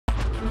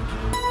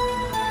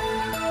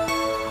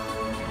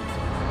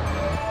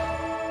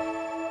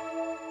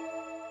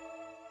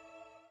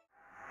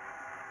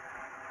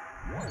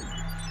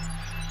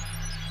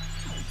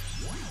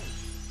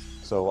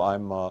So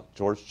I'm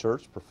George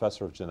Черч,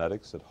 professor of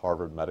genetics at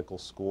Harvard Medical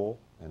School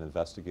and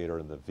investigator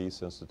in the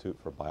Wyss Institute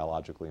for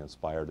Biologically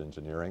Inspired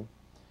Engineering.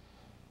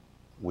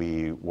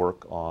 We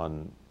work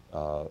on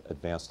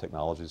advanced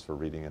technologies for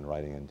reading and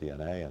writing in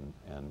DNA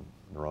and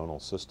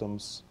neuronal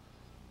systems,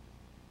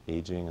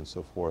 aging and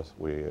so forth.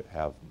 We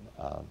have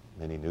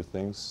many new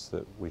things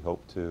that we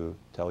hope to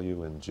tell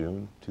you in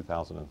June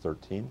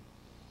 2013,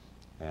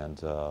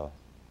 and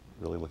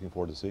really looking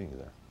forward to seeing you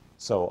there.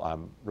 So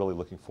I'm really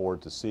looking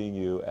forward to seeing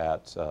you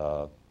at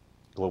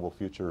Global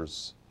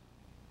Futures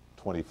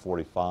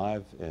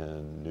 2045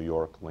 in New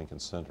York Lincoln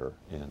Center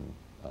in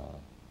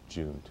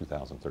June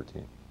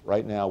 2013.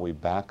 Right now we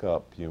back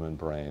up human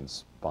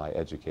brains by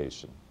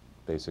education.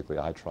 Basically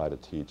I try to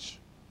teach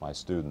my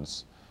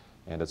students,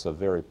 and it's a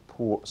very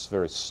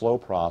slow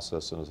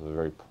process, and it's a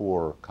very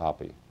poor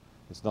copy.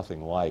 It's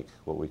nothing like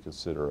what we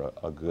consider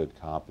a good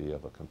copy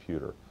of a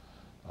computer.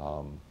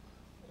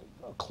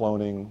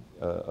 Cloning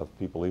of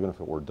people, even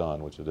if it were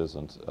done, which it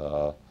isn't,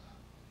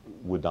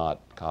 would not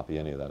copy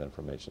any of that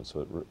information.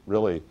 So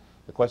really,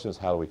 the question is,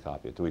 how do we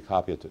copy it? Do we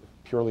copy it to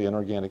purely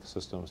inorganic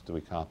systems? Do we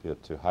copy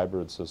it to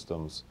hybrid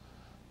systems?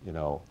 You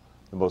know,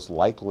 the most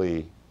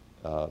likely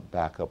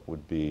backup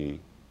would be,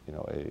 you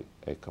know,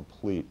 a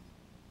complete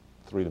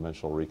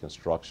three-dimensional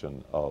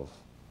reconstruction of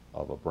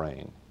a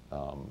brain,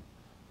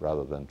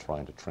 rather than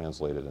trying to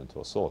translate it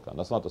into a silicon.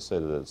 That's not to say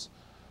that it's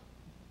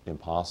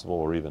impossible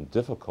or even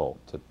difficult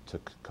to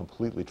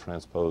completely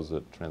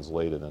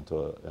translate it into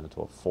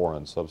a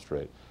foreign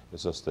substrate.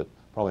 It's just that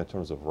probably in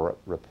terms of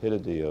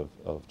rapidity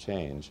of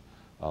change,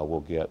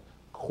 we'll get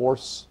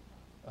coarse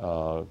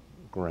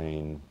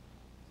grain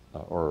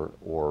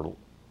or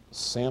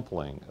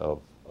sampling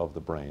of the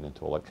brain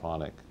into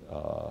electronic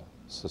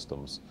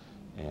systems,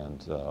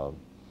 and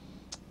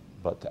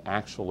but to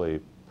actually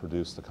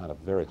produce the kind of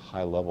very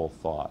high-level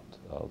thought,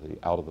 the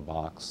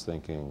out-of-the-box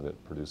thinking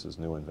that produces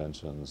new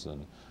inventions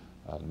and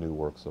new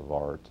works of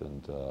art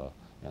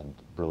and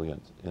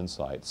brilliant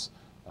insights,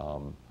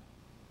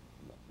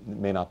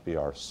 may not be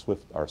our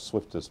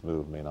swiftest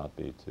move. May not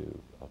be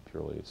to a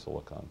purely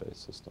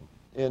silicon-based system.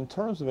 In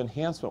terms of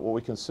enhancement, what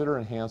we consider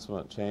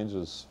enhancement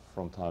changes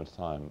from time to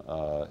time.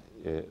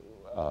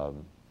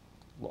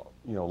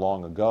 You know,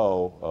 long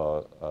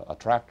ago, a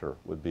tractor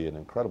would be an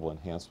incredible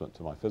enhancement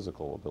to my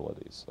physical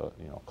abilities.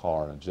 You know, a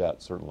car and a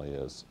jet certainly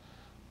is.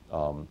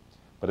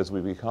 But as we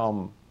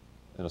become,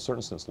 in a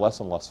certain sense, less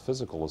and less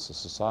physical as a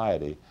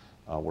society,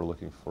 we're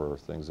looking for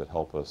things that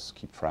help us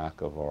keep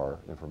track of our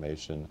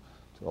information,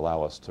 to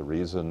allow us to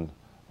reason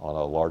on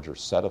a larger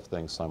set of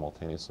things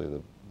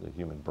simultaneously. The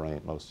human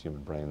brain, most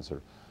human brains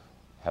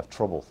have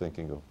trouble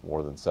thinking of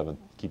more than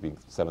keeping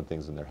seven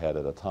things in their head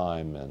at a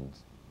time, and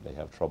they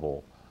have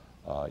trouble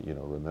you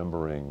know,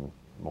 remembering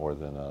more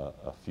than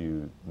a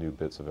few new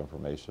bits of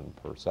information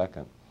per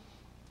second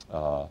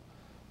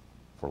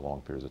for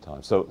long periods of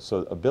time. So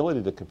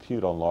ability to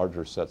compute on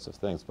larger sets of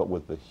things, but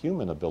with the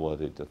human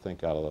ability to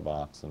think out of the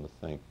box and to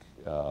think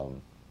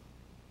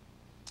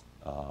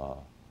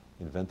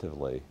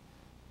inventively,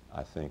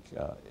 I think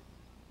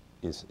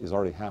is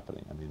already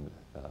happening. I mean,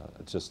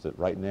 it's just that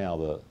right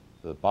now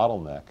the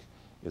bottleneck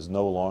is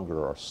no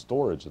longer our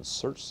storage and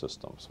search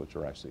systems, which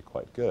are actually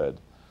quite good.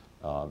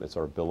 It's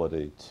our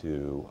ability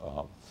to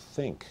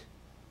think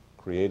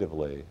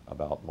creatively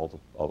about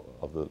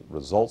of the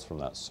results from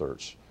that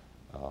search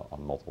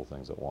on multiple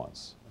things at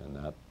once,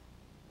 and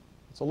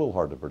it's a little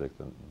hard to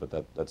predict, but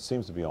that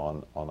seems to be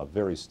on a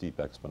very steep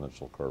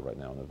exponential curve right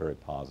now in a very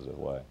positive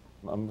way.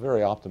 I'm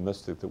very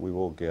optimistic that we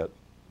will get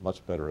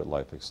much better at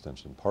life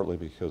extension, partly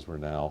because we're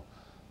now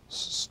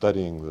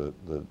studying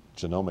the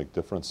genomic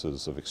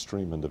differences of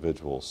extreme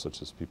individuals,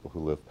 such as people who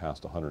live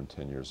past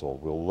 110 years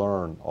old. We'll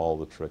learn all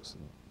the tricks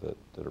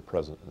that are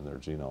present in their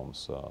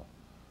genomes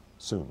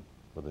soon,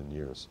 within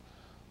years.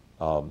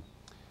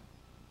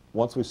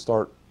 Once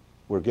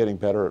we're getting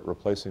better at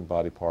replacing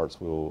body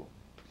parts. We'll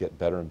get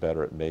better and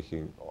better at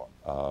making,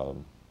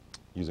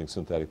 using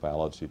synthetic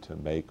biology to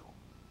make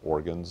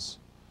organs.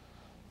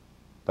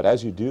 But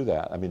as you do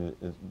that, I mean,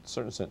 in a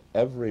certain sense,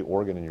 every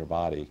organ in your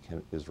body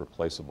is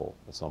replaceable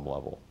at some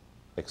level,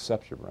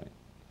 except your brain.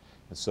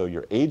 And so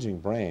your aging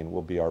brain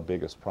will be our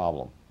biggest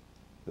problem.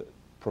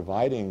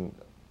 Providing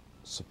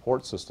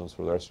support systems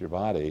for the rest of your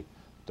body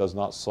does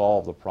not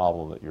solve the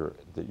problem that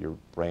your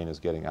brain is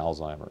getting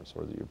Alzheimer's,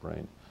 or that your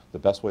brain. The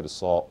best way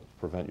to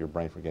prevent your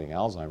brain from getting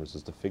Alzheimer's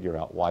is to figure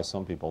out why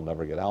some people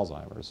never get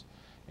Alzheimer's,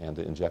 and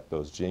to inject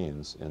those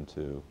genes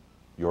into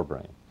your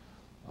brain.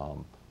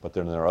 But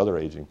then there are other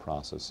aging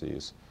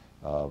processes.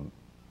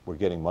 We're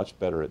getting much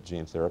better at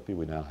gene therapy.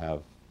 We now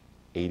have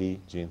 80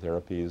 gene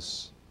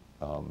therapies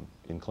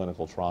in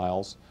clinical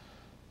trials.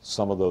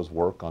 Some of those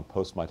work on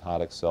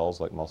post-mitotic cells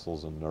like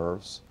muscles and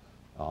nerves.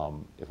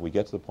 If we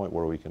get to the point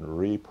where we can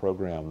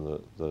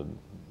reprogram the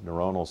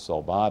neuronal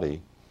cell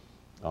body,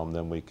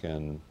 then we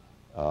can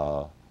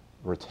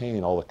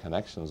retain all the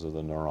connections of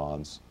the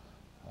neurons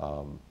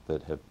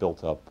that have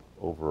built up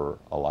over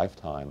a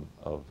lifetime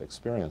of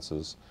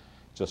experiences,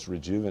 just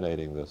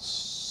rejuvenating the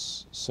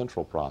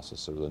central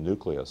processor, the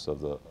nucleus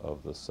of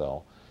the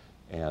cell,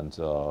 And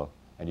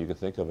you can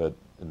think of it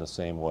in the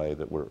same way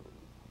that we're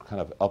kind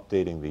of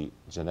updating the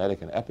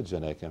genetic and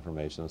epigenetic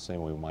information the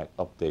same way we might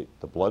update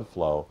the blood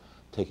flow,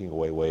 taking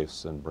away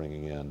wastes and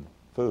bringing in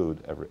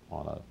food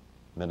on a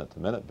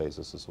minute-to-minute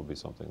basis. This will be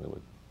something that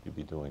you'd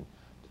be doing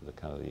to the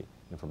kind of the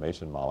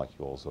information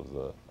molecules of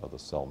the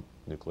cell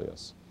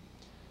nucleus.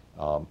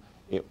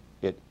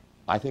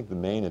 I think the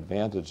main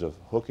advantage of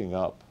hooking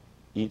up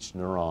each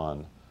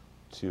neuron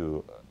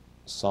to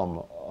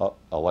some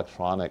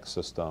electronic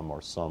system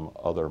or some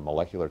other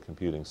molecular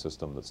computing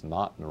system that's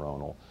not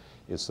neuronal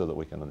is so that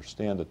we can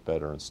understand it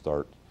better and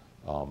start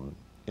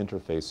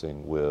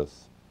interfacing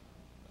with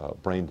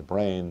brain to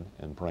brain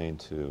and brain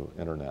to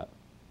internet.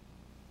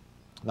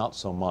 Not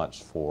so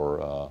much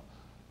for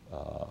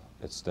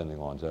extending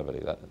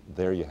longevity.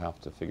 There you have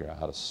to figure out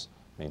how to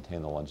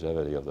maintain the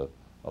longevity of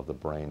the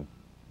brain,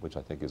 which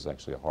I think is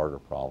actually a harder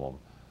problem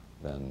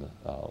than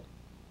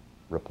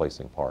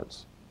replacing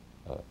parts,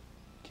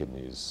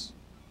 kidneys,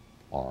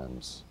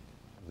 arms.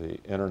 The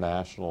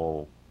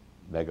international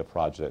mega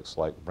projects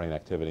like brain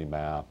activity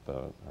map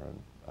or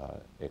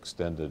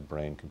extended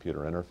brain-computer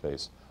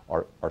interface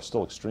are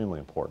still extremely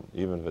important,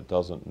 even if it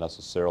doesn't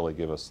necessarily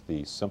give us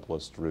the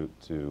simplest route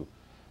to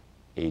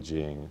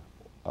aging.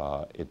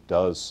 It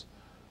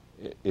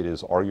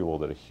is arguable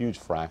that a huge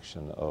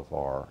fraction of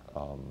our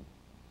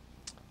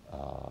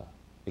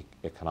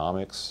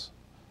economics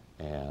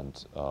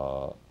and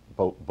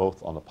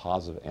both on the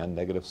positive and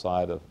negative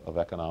side of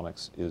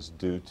economics is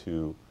due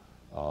to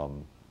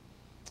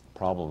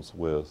problems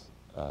with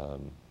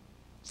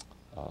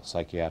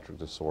psychiatric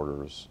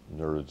disorders,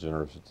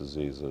 neurodegenerative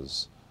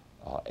diseases,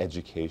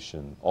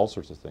 education, all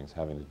sorts of things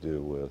having to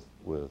do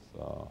with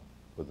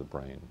the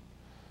brain.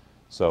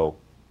 So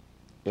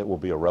it will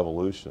be a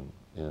revolution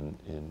in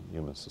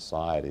human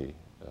society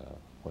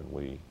when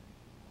we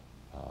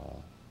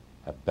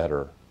have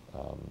better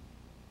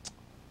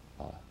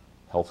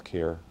health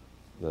care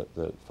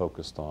that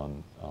focused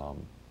on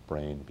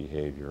brain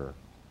behavior,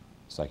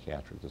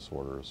 psychiatric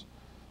disorders,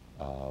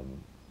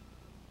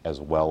 as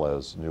well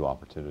as new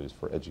opportunities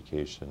for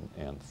education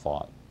and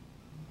thought,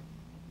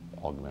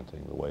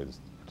 augmenting the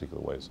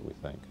particular ways that we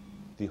think.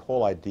 The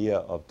whole idea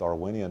of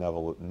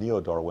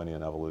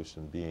neo-Darwinian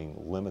evolution being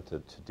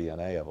limited to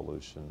DNA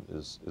evolution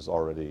is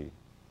already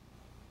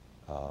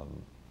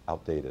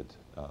outdated.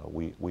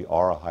 We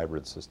are a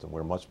hybrid system.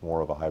 We're much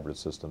more of a hybrid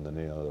system than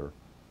any other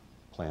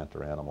plant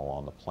or animal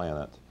on the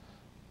planet.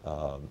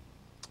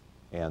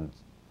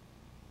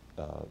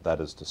 That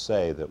is to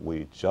say that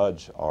we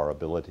judge our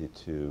ability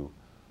to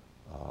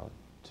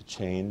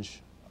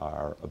change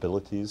our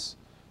abilities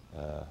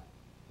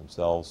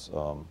themselves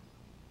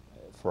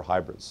for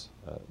hybrids.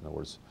 In other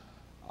words,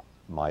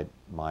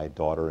 my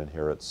daughter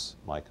inherits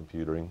my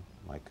computer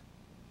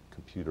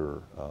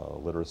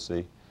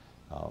literacy,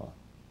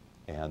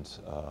 and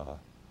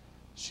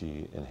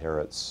she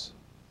inherits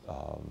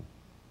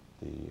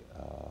the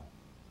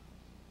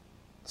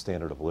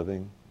standard of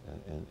living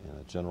in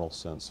a general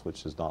sense,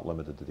 which is not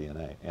limited to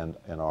DNA. And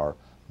our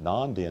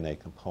non-DNA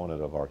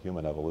component of our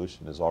human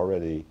evolution is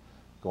already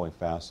going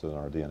faster than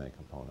our DNA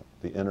component.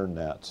 The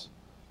internet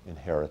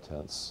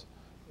inheritance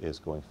is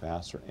going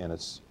faster, and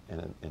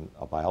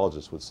a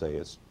biologist would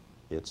say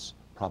it's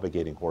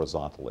propagating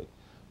horizontally,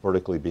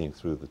 vertically being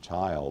through the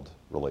child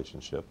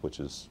relationship, which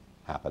is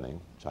happening.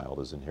 Child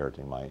is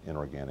inheriting my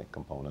inorganic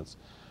components,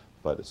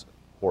 but it's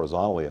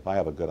horizontally. If I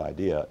have a good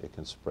idea, it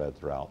can spread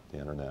throughout the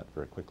internet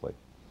very quickly.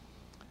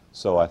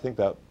 So I think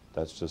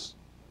that's just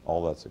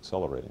all that's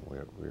accelerating.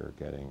 We're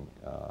getting,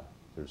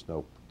 there's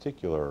no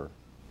particular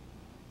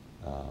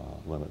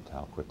limit to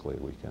how quickly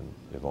we can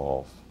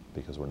evolve,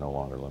 because we're no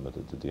longer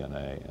limited to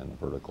DNA and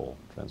vertical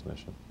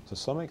transmission. To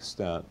some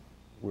extent,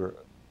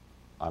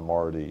 I'm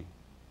already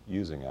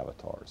using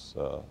avatars.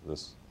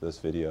 This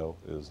video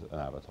is an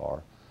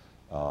avatar.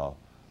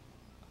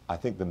 I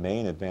think the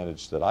main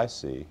advantage that I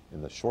see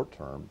in the short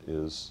term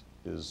is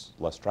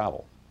less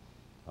travel.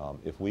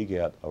 If we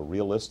get a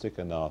realistic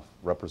enough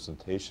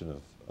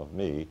representation of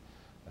me,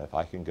 if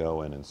I can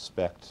go and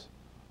inspect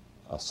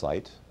a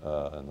site,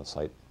 and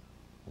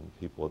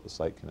people at the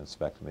site can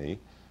inspect me,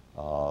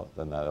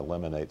 then that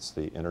eliminates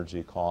the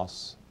energy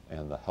costs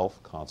and the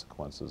health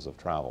consequences of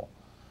travel.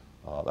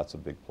 That's a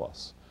big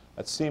plus.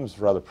 That seems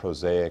rather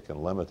prosaic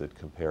and limited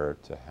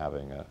compared to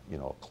having a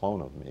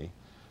clone of me,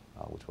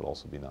 which would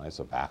also be nice,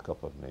 a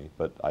backup of me.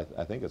 But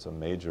I think it's a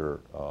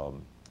major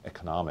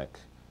economic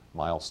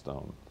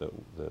milestone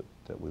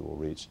that we will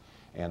reach.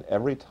 And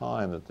every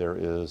time that there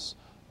is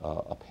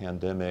a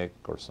pandemic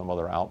or some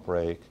other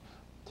outbreak,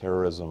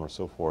 terrorism or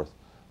so forth,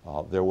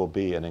 there will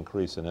be an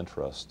increase in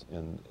interest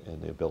in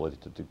the ability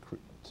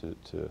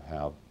to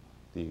have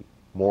the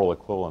moral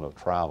equivalent of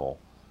travel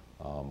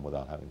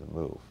without having to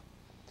move.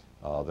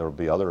 There will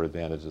be other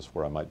advantages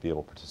where I might be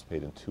able to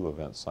participate in 2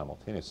 events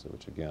simultaneously,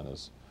 which again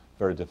is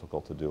very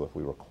difficult to do if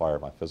we require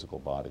my physical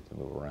body to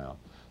move around.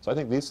 So I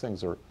think these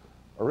things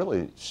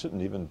really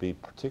shouldn't even be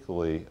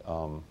particularly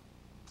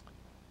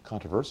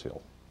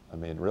controversial. I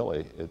mean,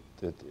 really,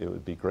 it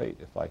would be great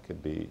if I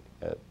could be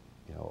at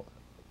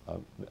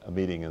a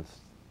meeting in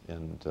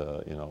in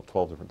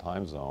 12 different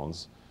time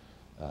zones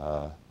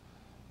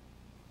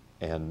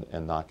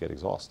and not get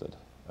exhausted.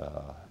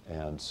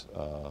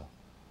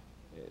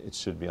 It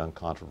should be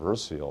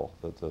uncontroversial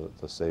that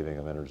the saving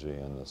of energy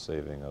and the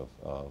saving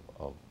of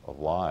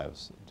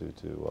lives due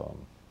to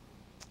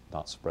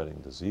not spreading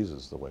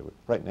diseases the way we...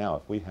 Right now,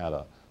 if we had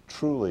a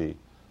truly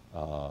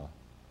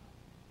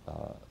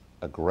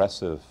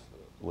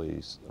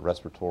aggressively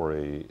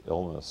respiratory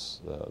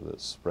illness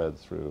that's spread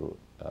through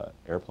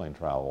airplane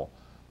travel,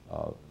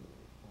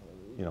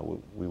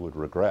 we would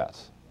regret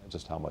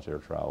just how much air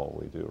travel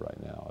we do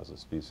right now as a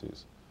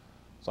species.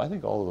 So I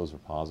think all of those are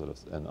positive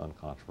and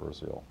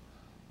uncontroversial.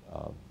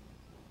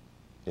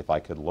 If I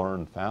could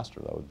learn faster,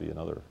 that would be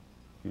another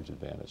huge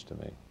advantage to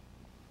me,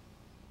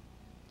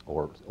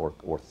 or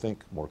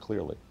think more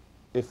clearly.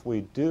 If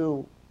we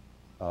do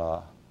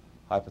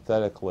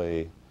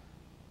hypothetically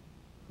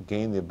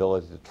gain the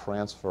ability to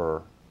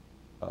transfer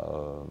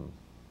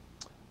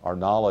our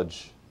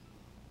knowledge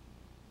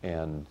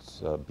and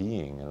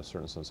being, in a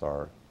certain sense,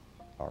 our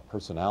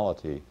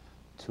personality,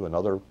 to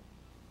another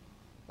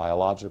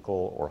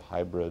biological or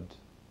hybrid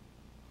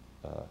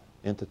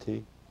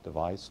entity,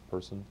 device,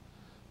 person,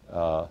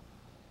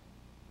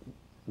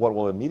 what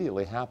will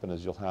immediately happen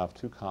is you'll have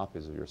two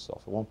copies of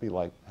yourself. It won't be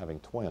like having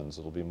twins.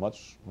 It'll be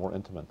much more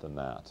intimate than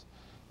that.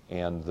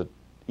 And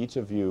each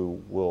of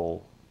you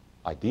will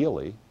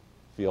ideally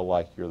feel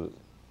like you're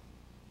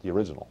the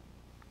original.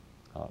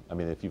 I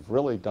mean, if you've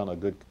really done a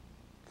good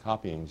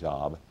copying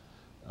job,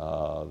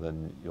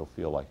 then you'll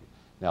feel like...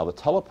 Now, the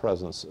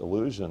telepresence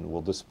illusion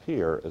will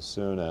disappear as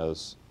soon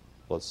as,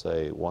 let's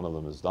say, one of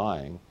them is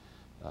dying.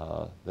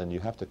 Then you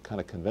have to kind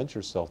of convince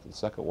yourself that the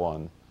second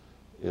one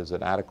is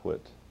an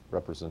adequate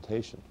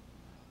representation.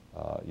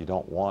 You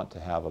don't want to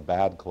have a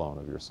bad clone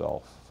of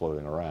yourself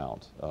floating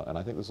around. And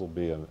I think this will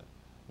be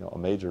a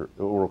major...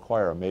 It will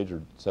require a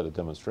major set of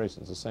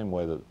demonstrations, the same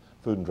way that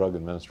Food and Drug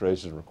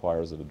Administration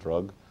requires that a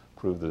drug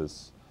prove that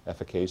it's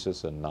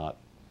efficacious and not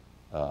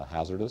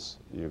hazardous.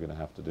 You're going to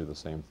have to do the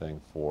same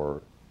thing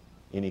for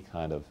any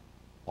kind of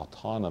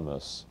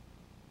autonomous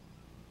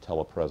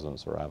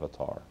telepresence or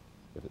avatar.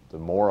 The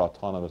more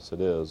autonomous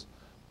it is,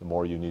 the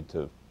more you need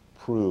to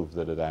prove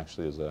that it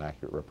actually is an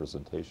accurate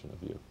representation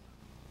of you.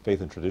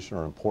 Faith and tradition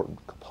are important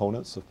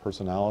components of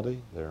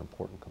personality. They're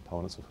important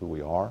components of who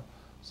we are.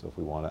 So if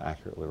we want to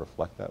accurately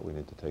reflect that, we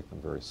need to take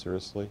them very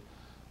seriously.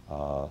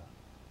 To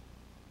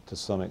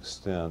some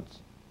extent,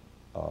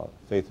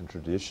 faith and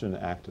tradition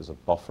act as a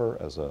buffer,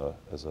 as a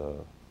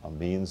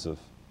means of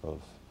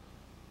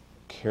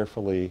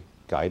carefully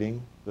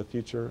guiding the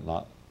future,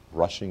 not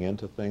rushing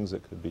into things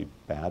that could be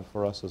bad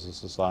for us as a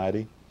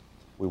society.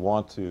 We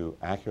want to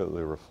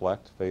accurately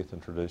reflect faith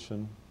and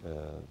tradition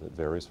that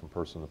varies from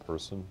person to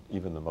person.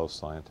 Even the most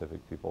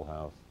scientific people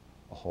have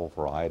a whole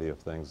variety of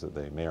things that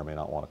they may or may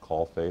not want to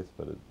call faith,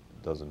 but it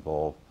does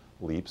involve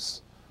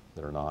leaps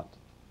that are not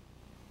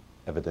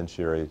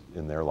evidentiary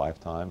in their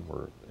lifetime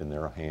or in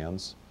their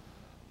hands.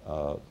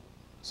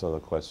 So the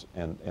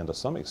question, and to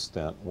some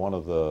extent, one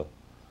of the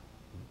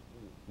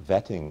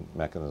vetting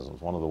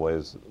mechanisms, one of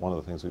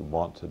the things we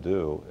want to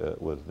do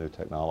with new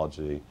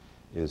technology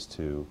is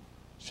to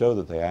show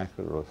that they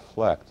accurately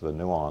reflect the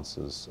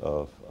nuances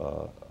of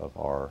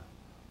our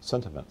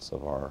sentiments,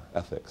 of our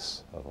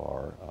ethics, of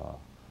our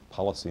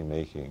policy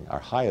making, our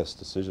highest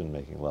decision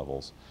making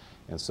levels.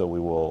 And so we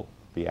will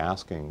be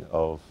asking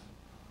of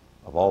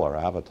all our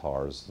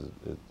avatars,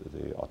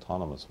 the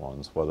autonomous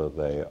ones, whether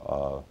they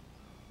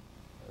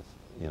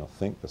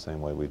think the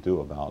same way we do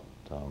about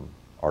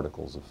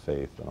articles of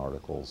faith and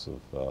articles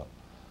of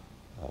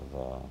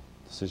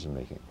decision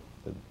making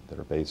that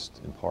are based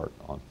in part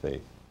on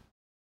faith.